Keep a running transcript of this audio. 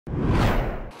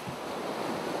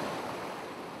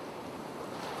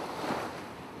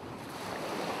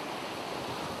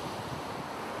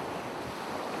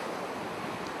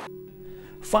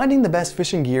Finding the best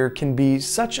fishing gear can be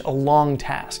such a long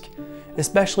task,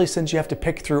 especially since you have to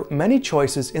pick through many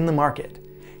choices in the market.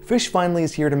 Fish Finally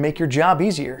is here to make your job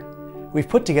easier. We've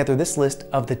put together this list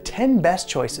of the 10 best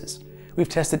choices. We've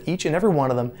tested each and every one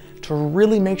of them to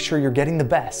really make sure you're getting the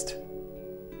best.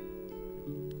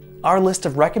 Our list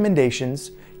of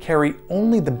recommendations carry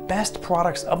only the best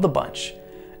products of the bunch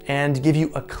and give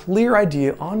you a clear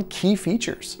idea on key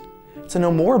features. To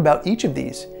know more about each of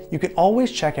these, you can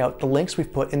always check out the links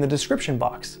we've put in the description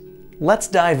box. Let's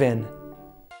dive in.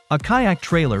 A kayak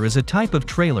trailer is a type of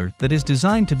trailer that is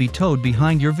designed to be towed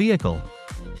behind your vehicle.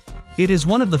 It is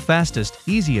one of the fastest,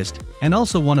 easiest, and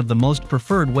also one of the most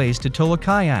preferred ways to tow a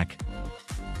kayak.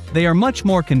 They are much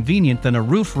more convenient than a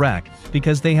roof rack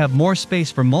because they have more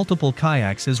space for multiple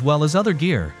kayaks as well as other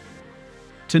gear.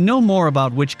 To know more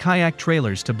about which kayak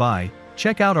trailers to buy,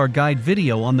 check out our guide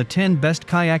video on the 10 best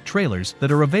kayak trailers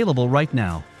that are available right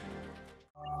now.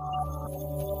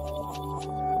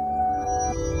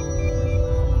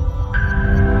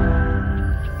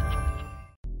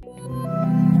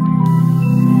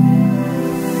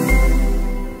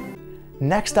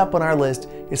 Next up on our list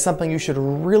is something you should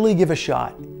really give a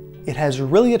shot. It has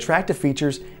really attractive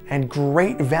features and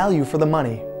great value for the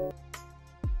money.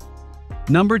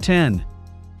 Number 10.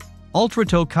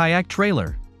 Ultra-Tow Kayak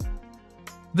Trailer.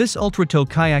 This Ultra-Tow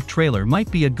Kayak trailer might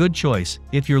be a good choice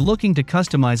if you're looking to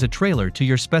customize a trailer to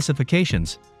your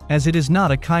specifications, as it is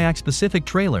not a kayak-specific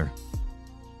trailer.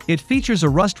 It features a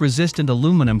rust-resistant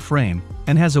aluminum frame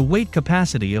and has a weight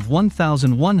capacity of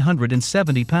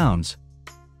 1,170 pounds.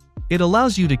 It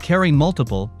allows you to carry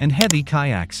multiple and heavy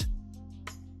kayaks.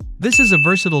 This is a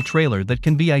versatile trailer that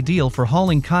can be ideal for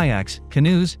hauling kayaks,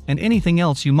 canoes, and anything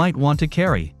else you might want to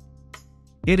carry.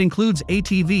 It includes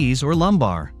ATVs or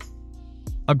lumbar.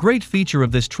 A great feature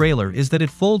of this trailer is that it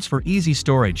folds for easy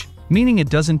storage, meaning it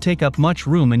doesn't take up much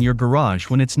room in your garage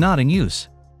when it's not in use.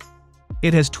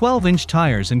 It has 12-inch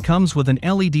tires and comes with an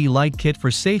LED light kit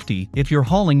for safety if you're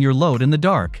hauling your load in the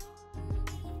dark.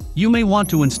 You may want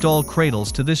to install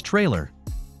cradles to this trailer.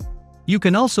 You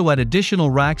can also add additional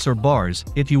racks or bars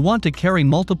if you want to carry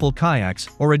multiple kayaks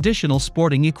or additional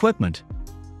sporting equipment.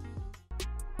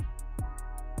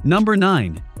 Number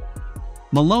 9.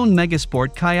 Malone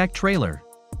MegaSport Kayak Trailer.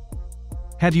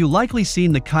 Have you likely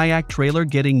seen the kayak trailer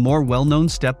getting more well-known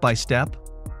step by step?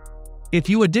 If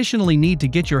you additionally need to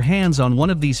get your hands on one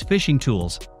of these fishing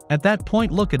tools, at that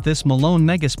point look at this Malone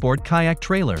MegaSport Kayak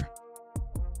Trailer.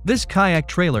 This kayak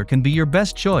trailer can be your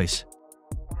best choice.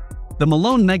 The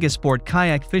Malone MegaSport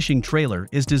Kayak Fishing Trailer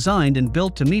is designed and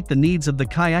built to meet the needs of the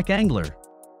kayak angler.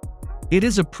 It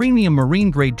is a premium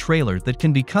marine-grade trailer that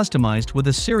can be customized with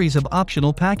a series of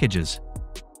optional packages.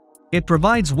 It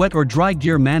provides wet or dry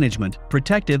gear management,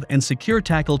 protective and secure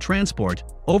tackle transport,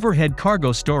 overhead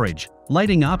cargo storage,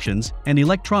 lighting options, and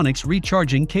electronics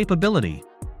recharging capability.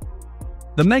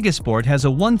 The MegaSport has a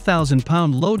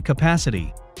 1,000-pound load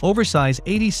capacity, oversized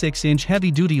 86-inch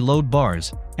heavy-duty load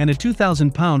bars, and a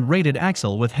 2,000-pound rated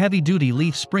axle with heavy-duty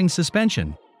leaf spring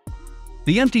suspension.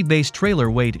 The empty base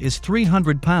trailer weight is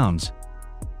 300 pounds.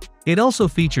 It also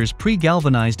features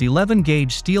pre-galvanized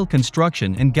 11-gauge steel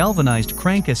construction and galvanized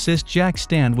crank assist jack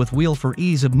stand with wheel for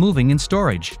ease of moving and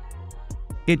storage.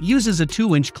 It uses a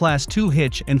 2-inch Class 2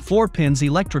 hitch and 4-pins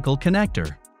electrical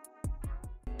connector.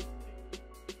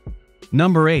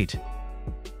 Number 8.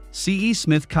 C.E.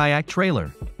 Smith Kayak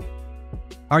Trailer.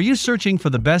 Are you searching for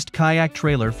the best kayak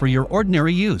trailer for your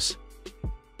ordinary use?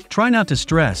 Try not to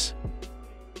stress.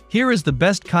 Here is the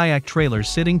best kayak trailer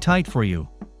sitting tight for you.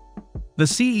 The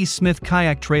C.E. Smith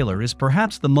Kayak Trailer is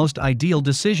perhaps the most ideal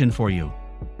decision for you.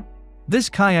 This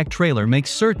kayak trailer makes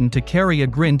certain to carry a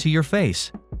grin to your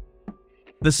face.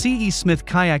 The C.E. Smith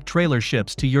Kayak Trailer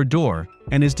ships to your door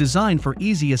and is designed for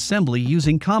easy assembly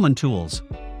using common tools.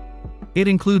 It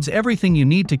includes everything you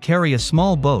need to carry a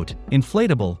small boat,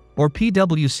 inflatable, or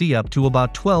PWC up to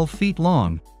about 12 feet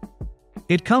long.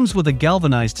 It comes with a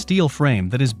galvanized steel frame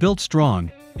that is built strong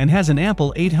and has an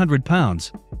ample 800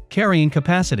 pounds carrying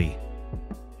capacity.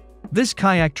 This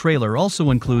kayak trailer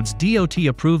also includes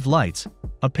DOT-approved lights,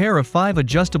 a pair of 5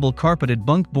 adjustable carpeted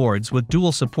bunk boards with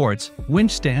dual supports,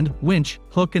 winch stand, winch,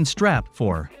 hook and strap,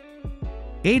 4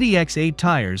 80x8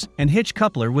 tires, and hitch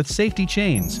coupler with safety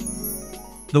chains.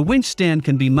 The winch stand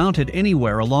can be mounted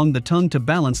anywhere along the tongue to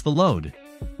balance the load.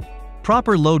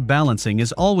 Proper load balancing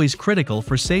is always critical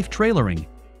for safe trailering.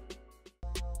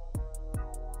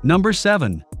 Number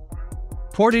 7.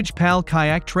 Portage PAL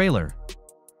Kayak Trailer.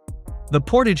 The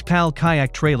Portage PAL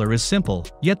Kayak Trailer is simple,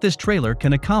 yet this trailer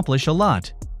can accomplish a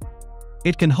lot.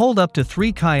 It can hold up to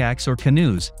 3 kayaks or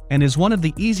canoes, and is one of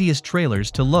the easiest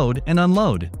trailers to load and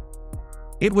unload.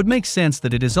 It would make sense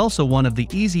that it is also one of the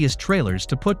easiest trailers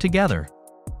to put together.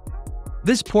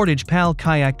 This Portage PAL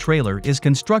kayak trailer is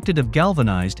constructed of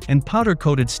galvanized and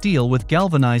powder-coated steel with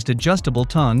galvanized adjustable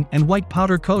tongue and white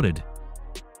powder-coated.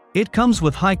 It comes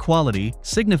with high quality,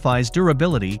 signifies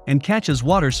durability, and catches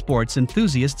water sports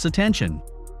enthusiasts' attention.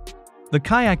 The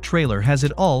kayak trailer has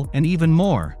it all and even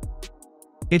more.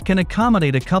 It can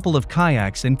accommodate a couple of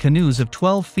kayaks and canoes of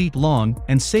 12 feet long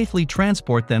and safely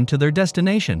transport them to their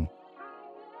destination.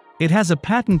 It has a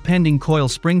patent-pending coil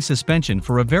spring suspension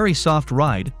for a very soft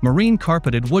ride, marine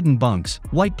carpeted wooden bunks,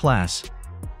 white plas.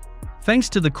 Thanks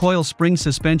to the coil spring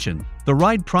suspension, the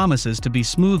ride promises to be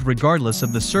smooth regardless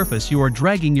of the surface you are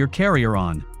dragging your carrier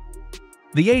on.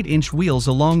 The 8-inch wheels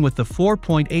along with the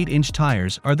 4.8-inch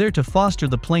tires are there to foster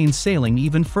the plain sailing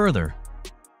even further.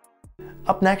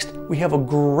 Up next, we have a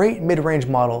great mid-range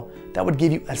model that would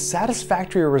give you a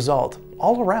satisfactory result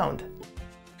all around.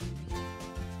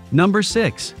 Number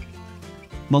 6.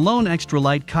 Malone Extra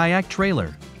Light Kayak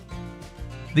Trailer.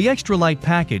 The Extra Light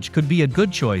package could be a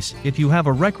good choice if you have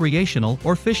a recreational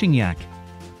or fishing yak.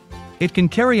 It can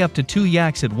carry up to 2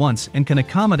 yaks at once and can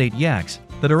accommodate yaks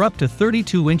that are up to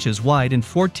 32 inches wide and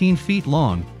 14 feet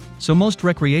long, so most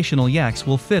recreational yaks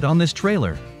will fit on this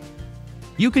trailer.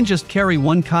 You can just carry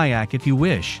one kayak if you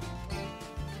wish.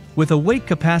 With a weight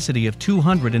capacity of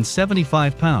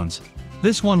 275 pounds,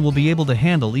 this one will be able to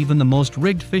handle even the most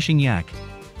rigged fishing yak.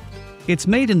 It's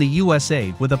made in the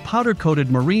USA with a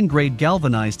powder-coated marine-grade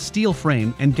galvanized steel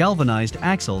frame and galvanized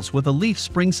axles with a leaf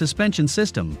spring suspension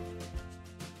system.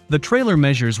 The trailer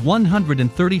measures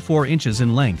 134 inches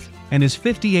in length and is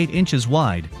 58 inches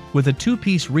wide, with a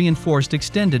 2-piece reinforced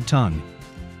extended tongue.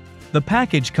 The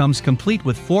package comes complete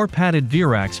with 4 padded veer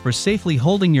racks for safely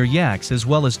holding your yaks as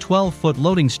well as 12-foot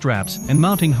loading straps and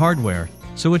mounting hardware,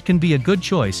 so it can be a good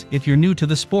choice if you're new to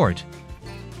the sport.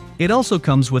 It also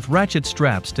comes with ratchet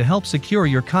straps to help secure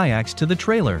your kayaks to the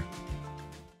trailer.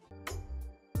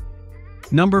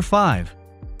 Number 5.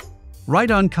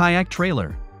 Ride-on Kayak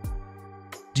Trailer.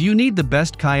 Do you need the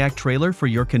best kayak trailer for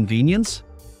your convenience?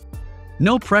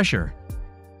 No pressure.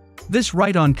 This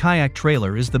ride-on kayak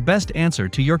trailer is the best answer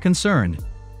to your concern.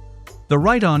 The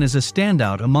ride-on is a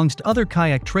standout amongst other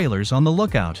kayak trailers on the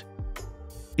lookout.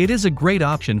 It is a great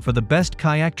option for the best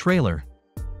kayak trailer.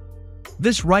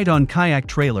 This ride-on kayak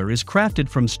trailer is crafted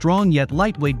from strong yet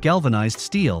lightweight galvanized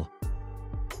steel.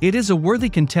 It is a worthy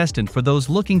contestant for those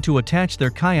looking to attach their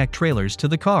kayak trailers to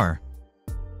the car.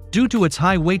 Due to its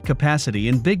high weight capacity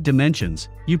and big dimensions,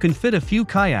 you can fit a few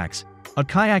kayaks, a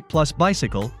kayak plus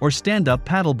bicycle, or stand-up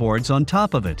paddleboards on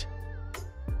top of it.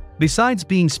 Besides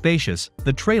being spacious,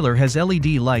 the trailer has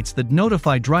LED lights that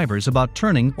notify drivers about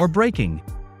turning or braking.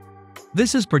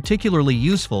 This is particularly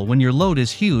useful when your load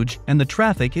is huge and the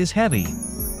traffic is heavy.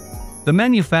 The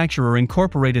manufacturer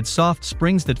incorporated soft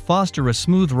springs that foster a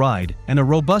smooth ride and a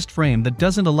robust frame that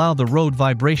doesn't allow the road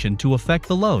vibration to affect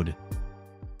the load.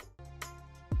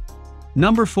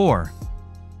 Number 4.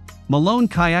 Malone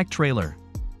Kayak Trailer.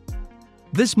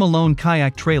 This Malone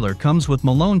kayak trailer comes with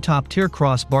Malone top-tier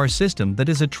crossbar system that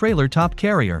is a trailer top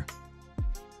carrier.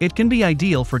 It can be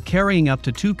ideal for carrying up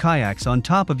to 2 kayaks on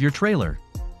top of your trailer.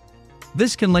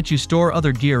 This can let you store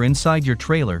other gear inside your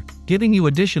trailer, giving you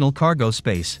additional cargo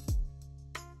space.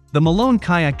 The Malone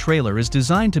kayak trailer is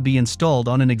designed to be installed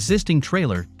on an existing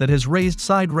trailer that has raised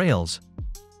side rails.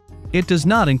 It does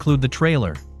not include the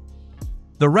trailer.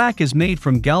 The rack is made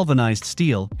from galvanized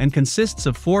steel and consists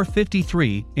of 4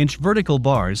 53-inch vertical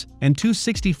bars and 2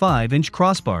 65-inch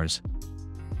crossbars.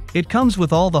 It comes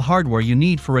with all the hardware you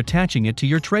need for attaching it to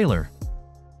your trailer.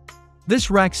 This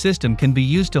rack system can be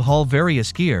used to haul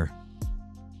various gear.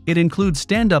 It includes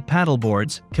stand-up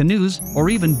paddleboards, canoes, or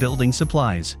even building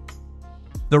supplies.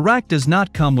 The rack does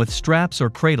not come with straps or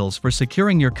cradles for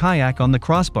securing your kayak on the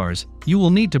crossbars. You will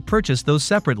need to purchase those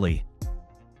separately.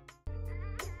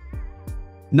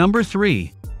 Number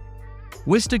 3.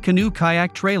 Vista Canoe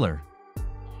Kayak Trailer.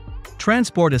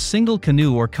 Transport a single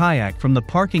canoe or kayak from the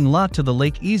parking lot to the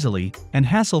lake easily and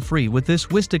hassle-free with this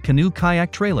Vista Canoe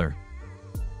Kayak Trailer.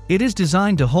 It is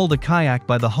designed to hold a kayak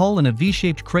by the hull in a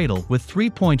V-shaped cradle with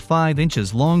 3.5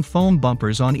 inches long foam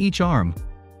bumpers on each arm.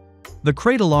 The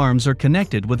cradle arms are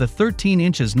connected with a 13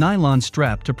 inches nylon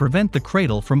strap to prevent the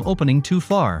cradle from opening too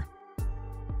far.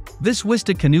 This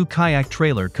Vista Canoe Kayak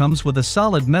Trailer comes with a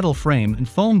solid metal frame and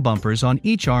foam bumpers on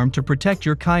each arm to protect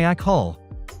your kayak hull.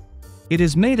 It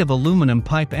is made of aluminum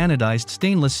pipe anodized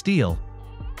stainless steel.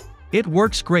 It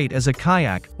works great as a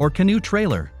kayak or canoe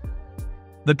trailer.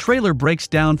 The trailer breaks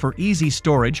down for easy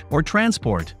storage or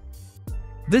transport.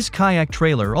 This kayak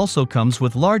trailer also comes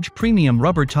with large premium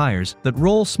rubber tires that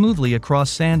roll smoothly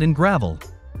across sand and gravel.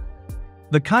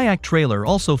 The kayak trailer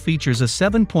also features a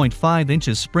 7.5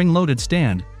 inches spring-loaded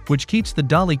stand, which keeps the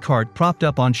dolly cart propped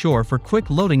up on shore for quick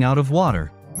loading out of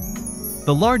water.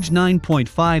 The large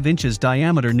 9.5 inches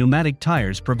diameter pneumatic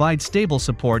tires provide stable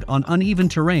support on uneven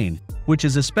terrain, which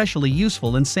is especially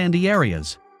useful in sandy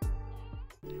areas.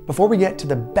 Before we get to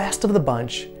the best of the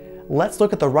bunch, let's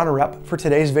look at the runner-up for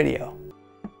today's video.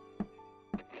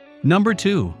 Number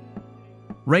 2.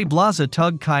 Blaza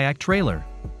Tug Kayak Trailer.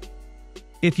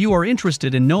 If you are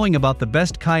interested in knowing about the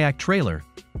best kayak trailer,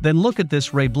 then look at this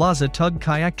Blaza Tug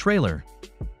Kayak Trailer.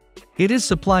 It is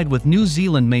supplied with New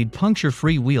Zealand-made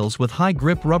puncture-free wheels with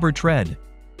high-grip rubber tread.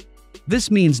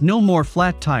 This means no more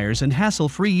flat tires and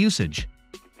hassle-free usage.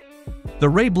 The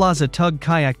Blaza Tug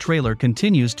Kayak Trailer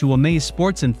continues to amaze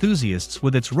sports enthusiasts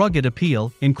with its rugged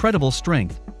appeal, incredible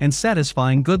strength, and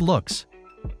satisfying good looks.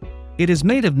 It is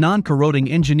made of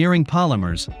non-corroding engineering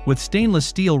polymers, with stainless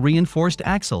steel reinforced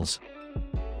axles.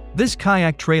 This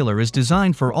kayak trailer is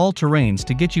designed for all terrains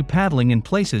to get you paddling in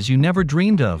places you never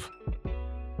dreamed of.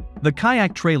 The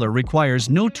kayak trailer requires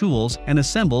no tools and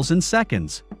assembles in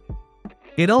seconds.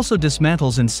 It also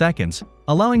dismantles in seconds,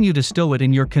 allowing you to stow it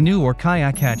in your canoe or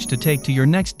kayak hatch to take to your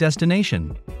next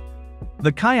destination.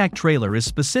 The kayak trailer is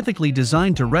specifically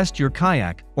designed to rest your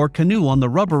kayak or canoe on the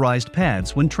rubberized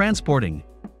pads when transporting.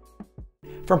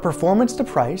 From performance to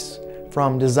price,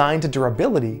 from design to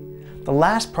durability, the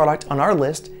last product on our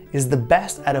list is the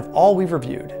best out of all we've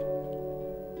reviewed.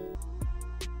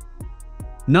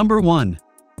 Number 1.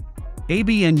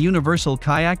 ABN Universal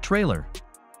Kayak Trailer.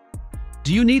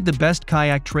 Do you need the best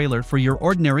kayak trailer for your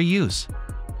ordinary use?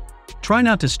 Try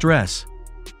not to stress.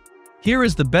 Here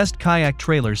is the best kayak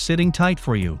trailer sitting tight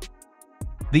for you.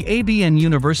 The ABN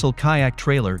Universal Kayak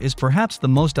Trailer is perhaps the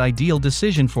most ideal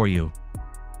decision for you.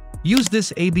 Use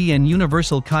this ABN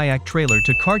Universal Kayak Trailer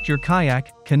to cart your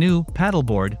kayak, canoe,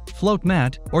 paddleboard, float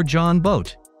mat, or John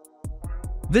boat.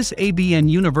 This ABN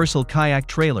Universal Kayak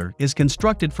Trailer is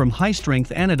constructed from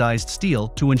high-strength anodized steel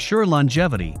to ensure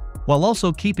longevity, while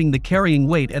also keeping the carrying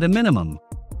weight at a minimum.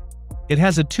 It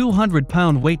has a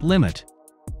 200-pound weight limit.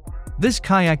 This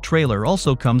kayak trailer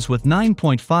also comes with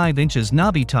 9.5 inches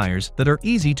knobby tires that are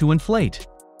easy to inflate.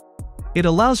 It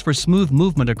allows for smooth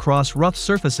movement across rough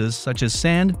surfaces such as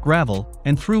sand, gravel,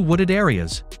 and through wooded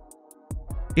areas.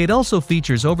 It also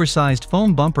features oversized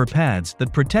foam bumper pads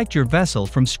that protect your vessel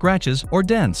from scratches or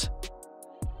dents.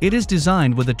 It is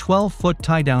designed with a 12-foot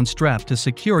tie-down strap to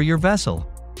secure your vessel.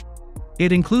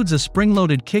 It includes a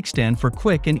spring-loaded kickstand for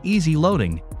quick and easy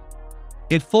loading.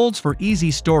 It folds for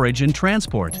easy storage and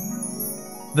transport.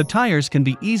 The tires can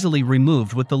be easily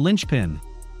removed with the linchpin.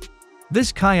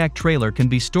 This kayak trailer can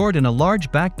be stored in a large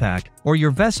backpack or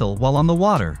your vessel while on the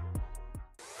water.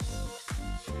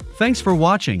 Thanks for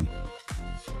watching.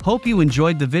 Hope you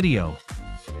enjoyed the video.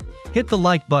 Hit the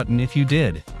like button if you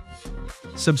did.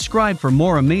 Subscribe for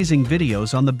more amazing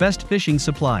videos on the best fishing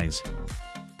supplies.